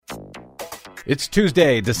It's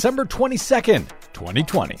Tuesday, December 22nd,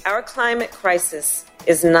 2020. Our climate crisis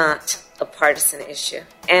is not a partisan issue,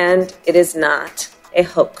 and it is not a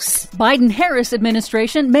hoax. Biden-Harris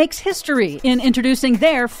administration makes history in introducing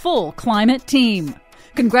their full climate team.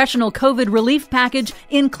 Congressional COVID relief package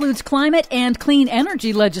includes climate and clean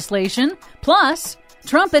energy legislation. Plus,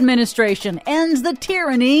 Trump administration ends the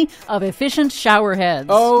tyranny of efficient showerheads.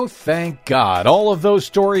 Oh, thank God. All of those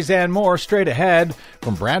stories and more straight ahead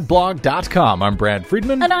from BradBlog.com. I'm Brad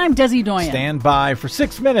Friedman. And I'm Desi Doyen. Stand by for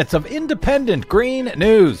 6 minutes of independent green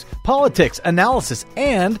news, politics, analysis,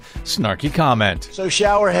 and snarky comment. So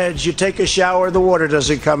showerheads, you take a shower, the water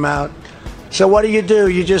doesn't come out. So what do?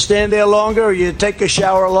 You just stand there longer or you take a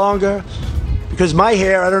shower longer? Because my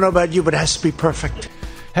hair, I don't know about you, but it has to be perfect.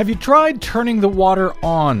 Have you tried turning the water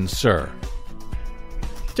on, sir?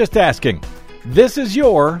 Just asking. This is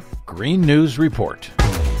your Green News Report.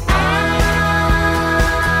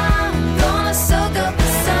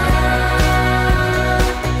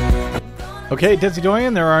 Okay, Desi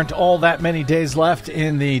Doyen, there aren't all that many days left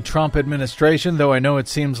in the Trump administration, though I know it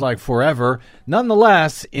seems like forever.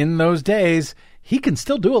 Nonetheless, in those days, he can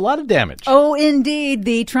still do a lot of damage. Oh, indeed.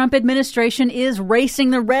 The Trump administration is racing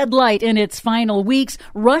the red light in its final weeks,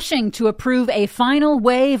 rushing to approve a final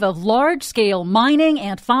wave of large-scale mining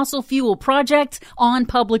and fossil fuel projects on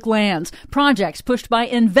public lands. Projects pushed by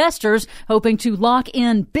investors hoping to lock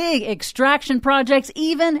in big extraction projects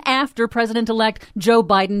even after President-elect Joe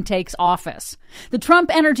Biden takes office. The Trump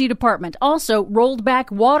Energy Department also rolled back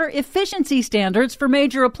water efficiency standards for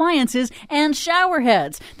major appliances and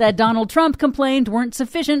showerheads that Donald Trump complained weren't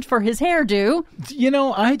sufficient for his hairdo. You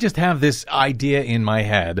know, I just have this idea in my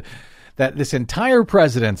head that this entire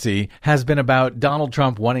presidency has been about Donald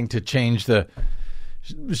Trump wanting to change the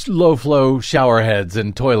low-flow shower heads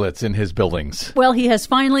and toilets in his buildings. Well, he has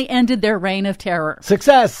finally ended their reign of terror.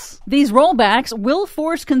 Success! These rollbacks will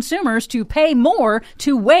force consumers to pay more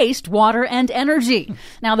to waste water and energy.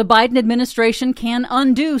 Now, the Biden administration can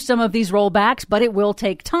undo some of these rollbacks, but it will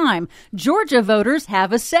take time. Georgia voters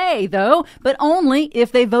have a say, though, but only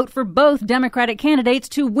if they vote for both Democratic candidates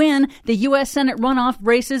to win the U.S. Senate runoff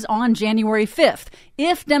races on January 5th.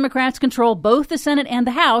 If Democrats control both the Senate and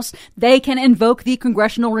the House, they can invoke the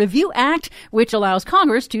Congressional Review Act, which allows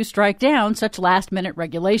Congress to strike down such last-minute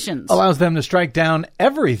regulations. Allows them to strike down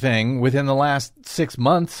everything within the last 6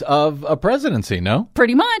 months of a presidency, no?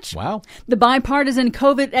 Pretty much. Wow. The bipartisan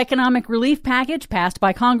COVID economic relief package passed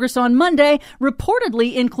by Congress on Monday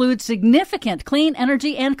reportedly includes significant clean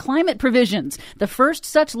energy and climate provisions, the first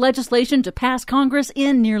such legislation to pass Congress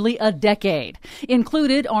in nearly a decade.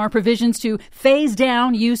 Included are provisions to phase down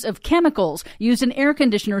use of chemicals used in air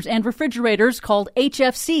conditioners and refrigerators called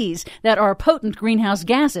HFCs that are potent greenhouse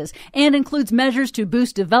gases, and includes measures to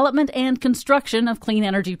boost development and construction of clean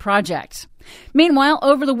energy projects. Meanwhile,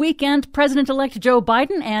 over the weekend, President-elect Joe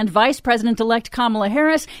Biden and Vice President-elect Kamala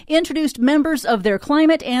Harris introduced members of their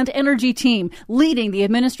climate and energy team, leading the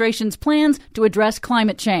administration's plans to address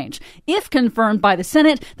climate change. If confirmed by the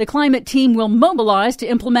Senate, the climate team will mobilize to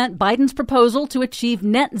implement Biden's proposal to achieve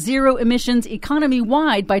net zero emissions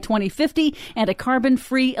economy-wide by 2050 and a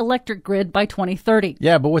carbon-free electric grid by 2030.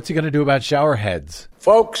 Yeah, but what's he going to do about shower heads?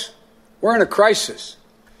 Folks, we're in a crisis.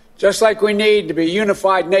 Just like we need to be a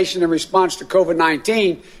unified nation in response to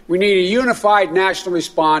COVID-19, we need a unified national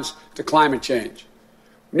response to climate change.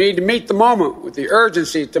 We need to meet the moment with the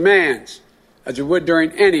urgency it demands, as we would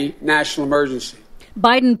during any national emergency.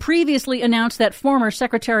 Biden previously announced that former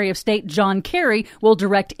Secretary of State John Kerry will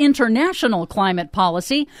direct international climate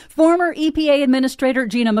policy. Former EPA Administrator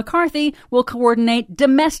Gina McCarthy will coordinate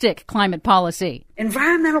domestic climate policy.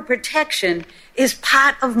 Environmental protection is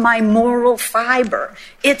part of my moral fiber.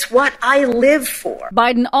 It's what I live for.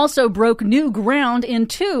 Biden also broke new ground in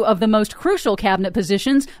two of the most crucial cabinet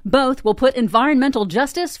positions. Both will put environmental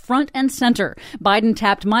justice front and center. Biden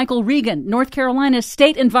tapped Michael Regan, North Carolina's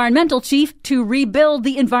state environmental chief, to rebuild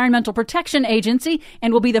the Environmental Protection Agency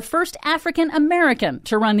and will be the first African American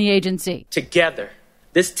to run the agency. Together,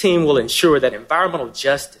 this team will ensure that environmental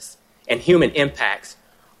justice and human impacts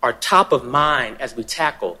are top of mind as we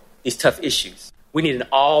tackle these tough issues. We need an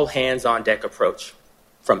all-hands-on-deck approach,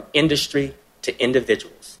 from industry to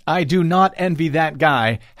individuals. I do not envy that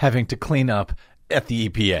guy having to clean up at the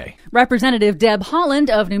EPA. Representative Deb Haaland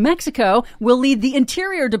of New Mexico will lead the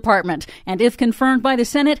Interior Department, and if confirmed by the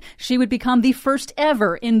Senate, she would become the first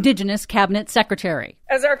ever Indigenous Cabinet Secretary.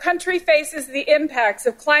 As our country faces the impacts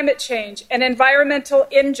of climate change and environmental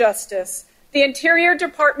injustice, the Interior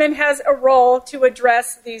Department has a role to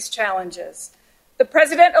address these challenges. The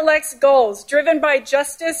President-elect's goals, driven by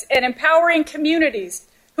justice and empowering communities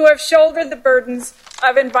who have shouldered the burdens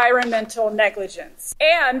of environmental negligence.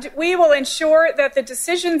 And we will ensure that the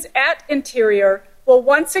decisions at Interior will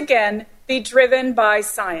once again be driven by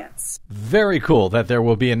science. Very cool that there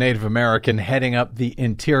will be a Native American heading up the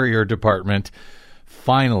Interior Department.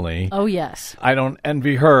 Finally. Oh, yes. I don't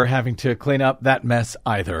envy her having to clean up that mess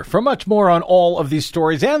either. For much more on all of these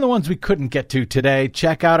stories and the ones we couldn't get to today,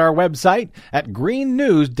 check out our website at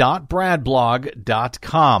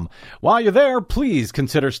greennews.bradblog.com. While you're there, please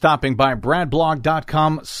consider stopping by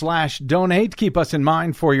bradblog.com/donate. Keep us in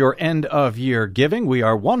mind for your end-of-year giving. We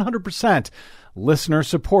are 100% listener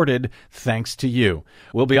supported, thanks to you.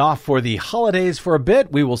 We'll be off for the holidays for a bit.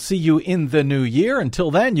 We will see you in the new year. Until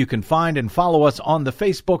then, you can find and follow us on the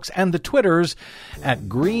Facebooks and the Twitters at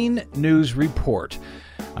Green News Report.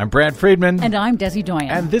 I'm Brad Friedman. And I'm Desi Doyen.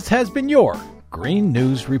 And this has been your Green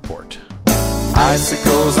News Report.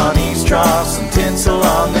 Icicles on eavesdrops and tinsel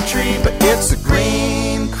on the tree, but it's a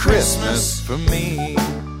green Christmas for me.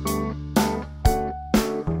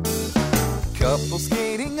 Couple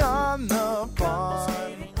skating on the